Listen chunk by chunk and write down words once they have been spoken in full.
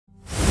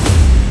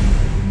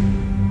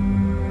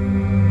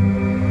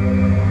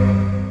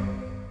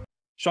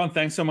Sean,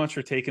 thanks so much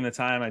for taking the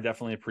time. I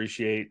definitely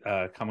appreciate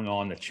coming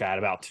on to chat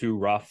about Too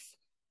Rough.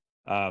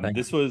 Thank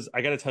This was,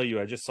 I got to tell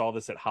you, I just saw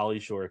this at Holly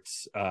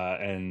Shorts,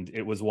 and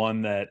it was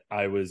one that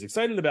I was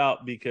excited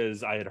about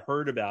because I had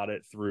heard about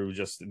it through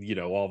just,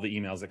 all the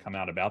emails that come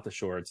out about the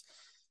shorts.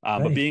 But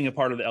Nice. being a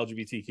part of the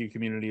LGBTQ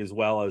community as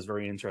well, I was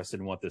very interested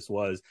in what this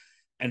was.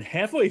 And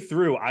halfway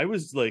through, I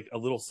was like a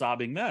little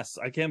sobbing mess.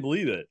 I can't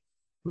believe it.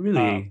 Uh,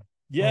 Really?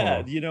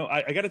 yeah, Oh,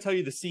 I got to tell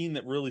you the scene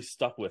that really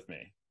stuck with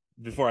me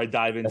before I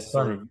dive into this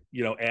sort of,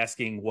 one.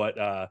 asking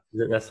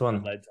Is it this what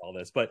one? led to all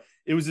this. But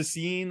it was a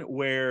scene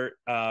where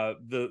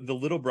the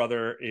little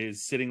brother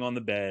is sitting on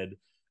the bed,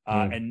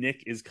 Mm. and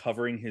Nick is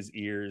covering his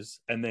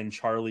ears, and then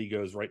Charlie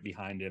goes right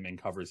behind him and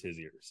covers his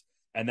ears,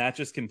 and that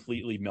just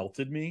completely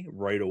melted me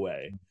right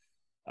away.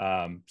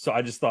 So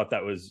I just thought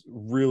that was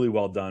really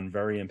well done,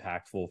 very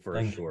impactful for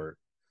a Thank you. short.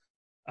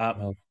 Uh,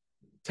 Well,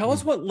 Tell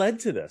us mm. what led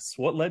to this.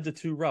 What led to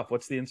Too Rough?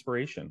 What's the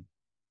inspiration?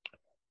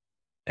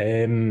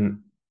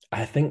 Um,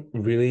 I think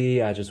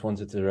really I just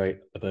wanted to write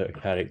about a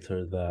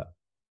character that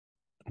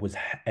was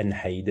in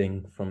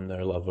hiding from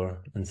their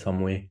lover in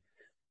some way,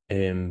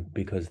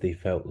 because they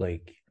felt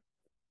like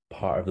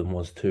part of them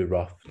was too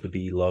rough to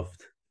be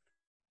loved.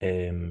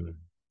 Um,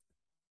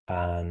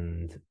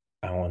 and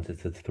I wanted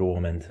to throw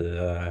him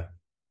into a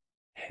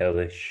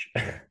hellish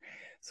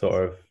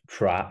sort of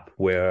trap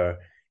where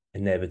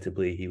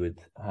inevitably he would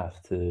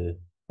have to,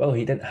 well,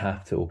 he didn't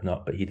have to open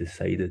up, but he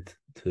decided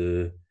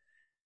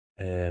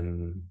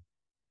um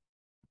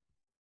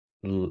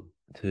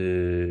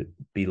to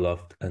be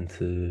loved and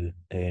to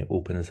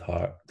open his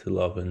heart to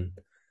love. And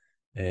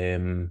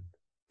um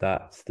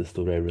that's the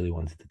story I really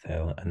wanted to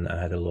tell. And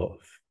I had a lot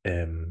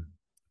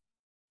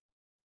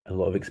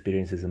of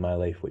experiences in my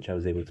life which I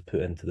was able to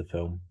put into the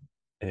film,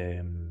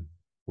 um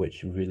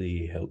which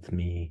really helped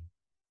me,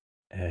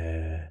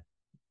 uh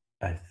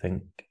I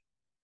think,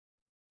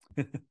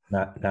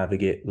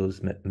 navigate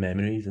those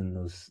memories and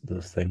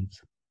those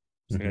things.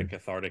 It's like a Hmm.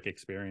 cathartic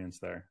experience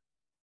there.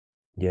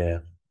 Yeah.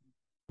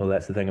 Well,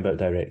 that's the thing about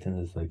directing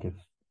is like if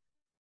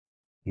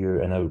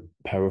you're in a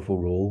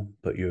powerful role,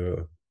 but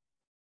you're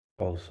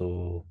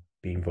also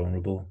being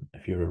vulnerable.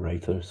 If you're a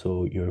writer,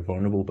 so you're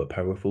vulnerable but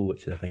powerful,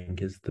 which I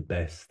think is the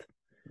best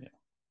Yeah,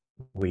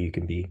 way you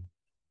can be.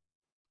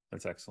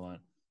 that's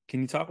excellent.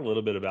 Can you talk a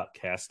little bit about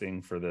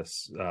casting for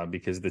this?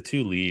 Because the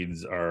two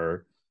leads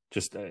are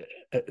just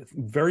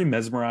very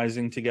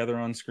mesmerizing together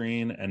on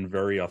screen and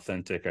very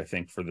authentic, I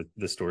think, for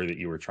the story that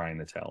you were trying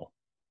to tell.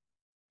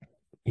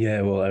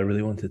 Yeah, well, I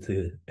really wanted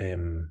to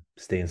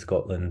stay in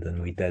Scotland,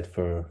 and we did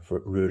for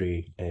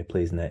Rory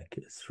plays Nick.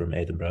 It's from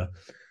Edinburgh,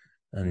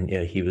 and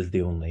yeah, he was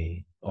the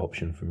only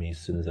option for me. As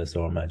soon as I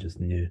saw him, I just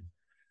knew.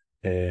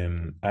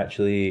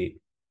 Actually,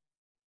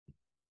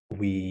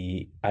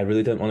 I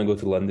really didn't want to go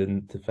to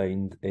London to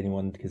find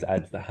anyone because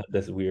I'd had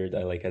this weird,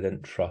 I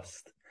didn't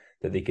trust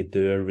that they could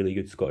do a really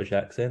good Scottish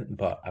accent,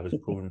 but I was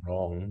proven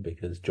wrong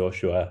because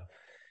Joshua,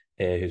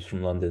 who's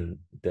from London,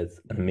 did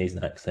an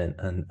amazing accent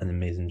and an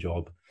amazing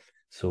job.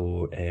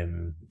 So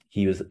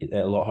he was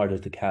a lot harder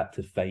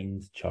to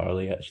find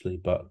Charlie actually,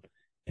 but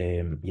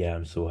yeah,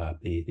 I'm so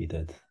happy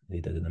they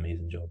did an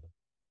amazing job.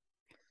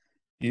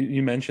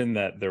 You mentioned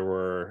that there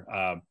were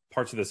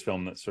parts of this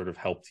film that sort of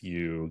helped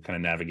you kind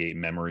of navigate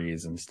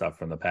memories and stuff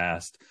from the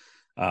past.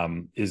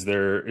 Is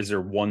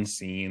there one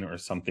scene or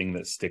something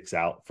that sticks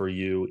out for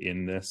you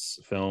in this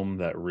film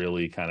that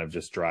really kind of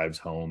just drives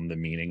home the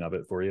meaning of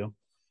it for you?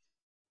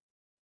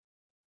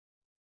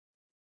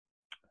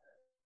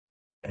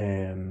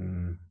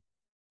 Um,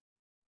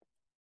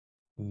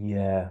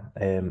 yeah,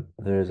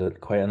 there's a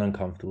quite an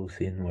uncomfortable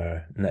scene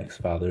where Nick's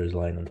father is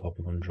lying on top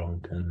of him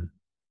drunk, and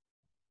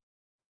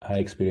I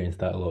experienced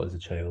that a lot as a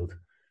child.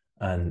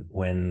 And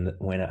when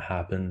it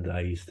happened,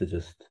 I used to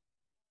just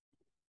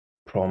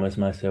promise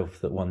myself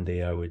that one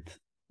day I would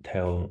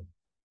tell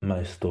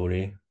my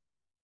story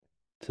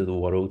to the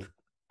world.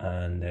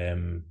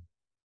 And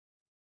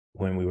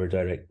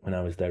when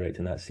I was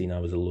directing that scene, I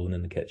was alone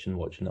in the kitchen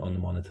watching it on the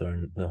monitor,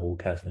 and the whole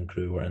cast and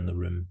crew were in the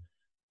room.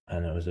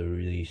 And it was a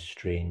really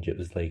strange. It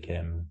was like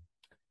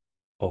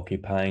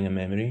occupying a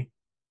memory,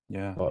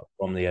 Yeah. but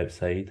from the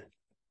outside.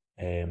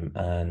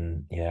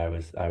 And yeah,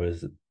 I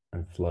was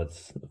in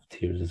floods of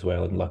tears as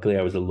well. And luckily,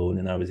 I was alone,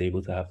 and I was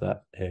able to have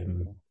that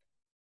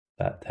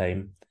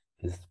time.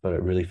 But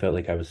it really felt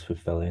like I was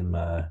fulfilling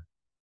that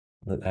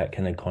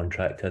kind of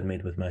contract I'd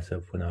made with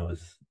myself when I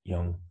was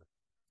young.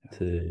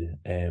 To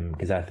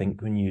because I think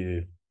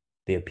the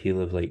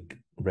appeal of like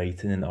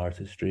writing and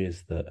artistry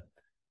is that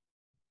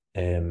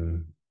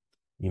um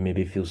you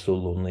maybe feel so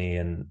lonely,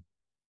 and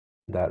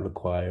that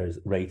requires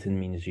writing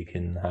means you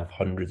can have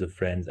hundreds of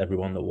friends.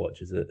 Everyone that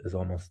watches it is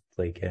almost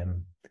like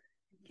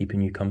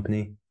keeping you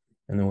company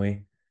in a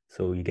way.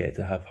 So you get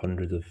to have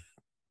hundreds of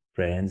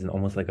friends and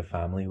almost like a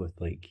family with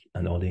like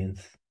an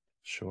audience.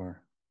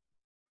 Sure.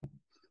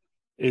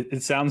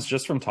 It sounds,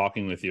 just from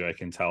talking with you, I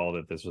can tell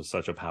that this was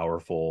such a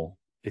powerful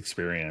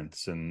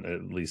experience, and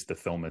at least the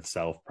film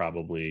itself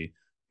probably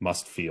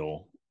must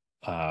feel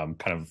kind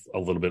of a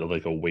little bit of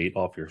like a weight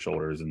off your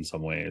shoulders in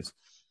some ways.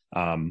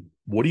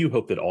 What do you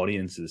hope that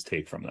audiences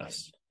take from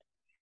this?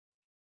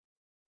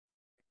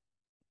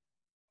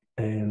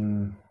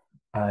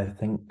 I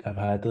think I've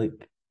had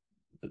like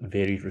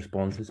varied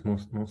responses.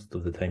 Most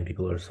of the time,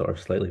 people are sort of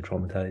slightly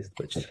traumatized,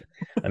 which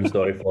I'm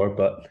sorry for.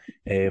 But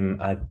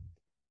I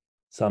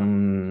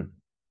some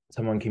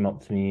someone came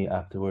up to me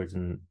afterwards,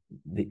 and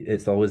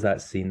it's always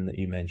that scene that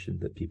you mentioned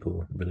that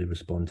people really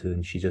respond to.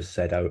 And she just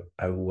said,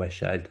 I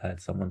wish I'd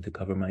had someone to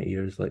cover my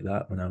ears like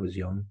that when I was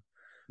young.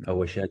 I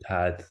wish I'd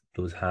had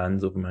those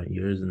hands over my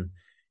ears." And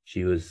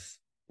she was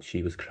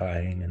she was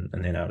crying,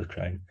 and then I was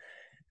crying.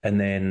 And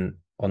then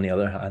on the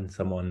other hand,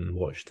 someone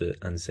watched it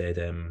and said,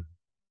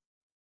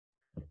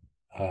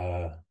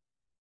 uh,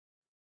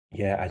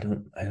 yeah, I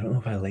don't know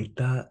if I like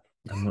that.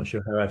 I'm not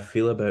sure how I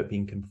feel about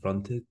being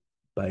confronted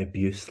by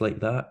abuse like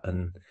that."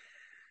 And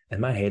in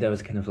my head, I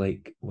was kind of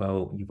like,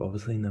 well, you've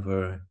obviously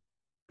never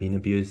been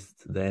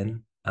abused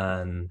then.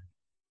 And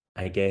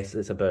I guess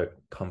it's about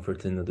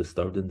comforting the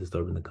disturbed and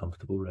disturbing the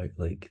comfortable, right?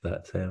 Like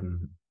that's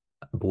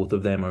both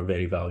of them are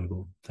very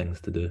valuable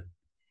things to do.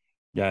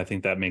 Yeah, I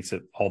think that makes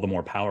it all the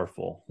more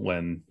powerful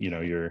when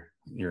you're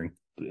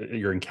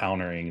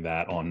encountering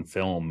that on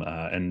film,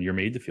 and you're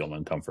made to feel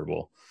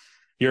uncomfortable.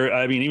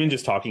 I mean, even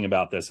just talking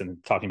about this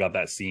and talking about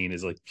that scene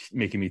is like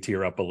making me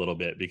tear up a little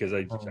bit because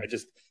I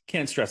just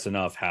can't stress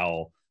enough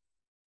how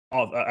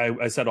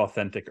I said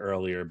authentic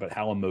earlier, but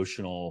how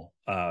emotional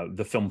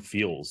the film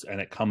feels and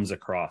it comes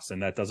across,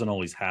 and that doesn't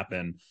always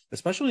happen,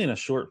 especially in a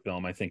short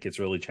film. I think it's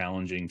really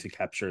challenging to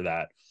capture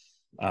that.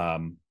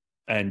 Um,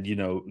 and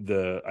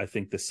I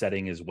think the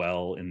setting as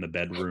well in the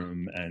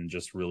bedroom and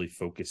just really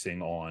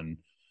focusing on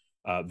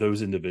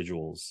those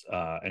individuals,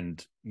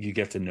 and you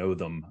get to know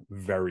them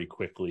very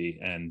quickly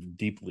and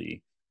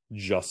deeply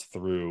just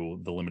through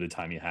the limited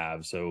time you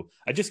have. So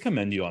I just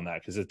commend you on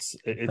that because it's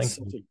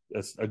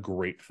a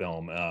great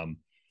film,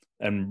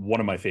 and one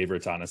of my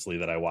favorites, honestly,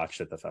 that I watched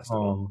at the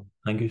festival. Oh,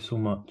 thank you so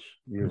much.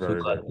 You're I'm so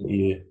very, glad very that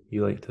welcome.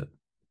 you liked it.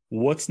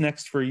 What's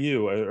next for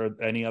you?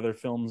 Are any other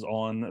films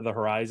on the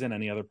horizon?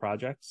 Any other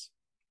projects?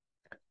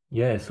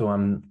 Yeah, so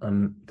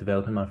I'm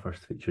developing my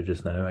first feature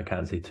just now. I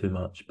can't say too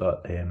much,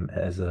 but it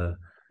is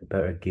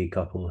about a gay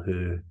couple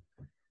who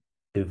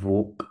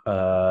evoke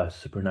a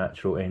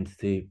supernatural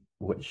entity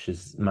which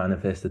is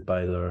manifested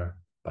by their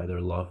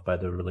love, by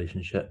their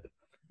relationship,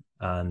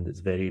 and it's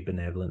very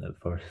benevolent at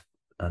first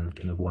and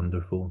kind of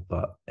wonderful,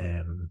 but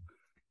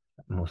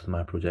most of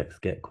my projects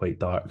get quite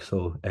dark.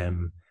 So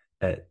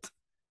it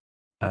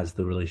as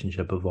the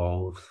relationship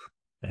evolves,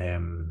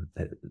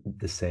 it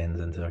descends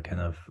into a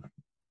kind of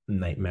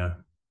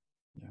nightmare.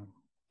 Yeah.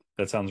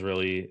 That sounds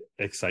really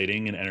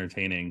exciting and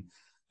entertaining,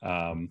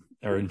 or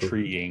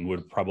intriguing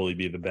would probably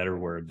be the better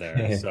word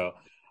there. Yeah. So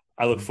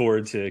I look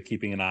forward to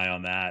keeping an eye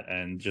on that.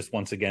 And just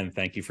once again,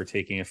 thank you for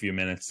taking a few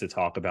minutes to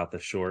talk about the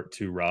short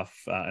Too Rough.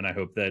 And I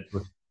hope that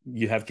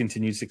you have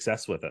continued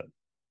success with it.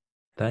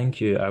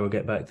 Thank you. I will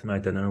get back to my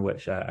dinner,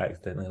 which I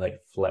accidentally like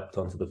flipped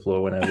onto the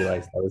floor when I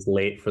realized I was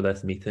late for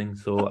this meeting.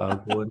 So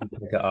I'll go and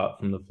pick it up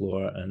from the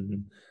floor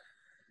and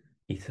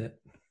eat it.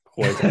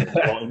 Quite right.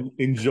 Well,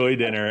 enjoy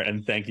dinner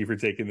and thank you for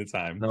taking the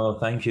time. No,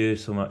 thank you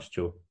so much,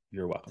 Joe.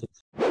 You're welcome.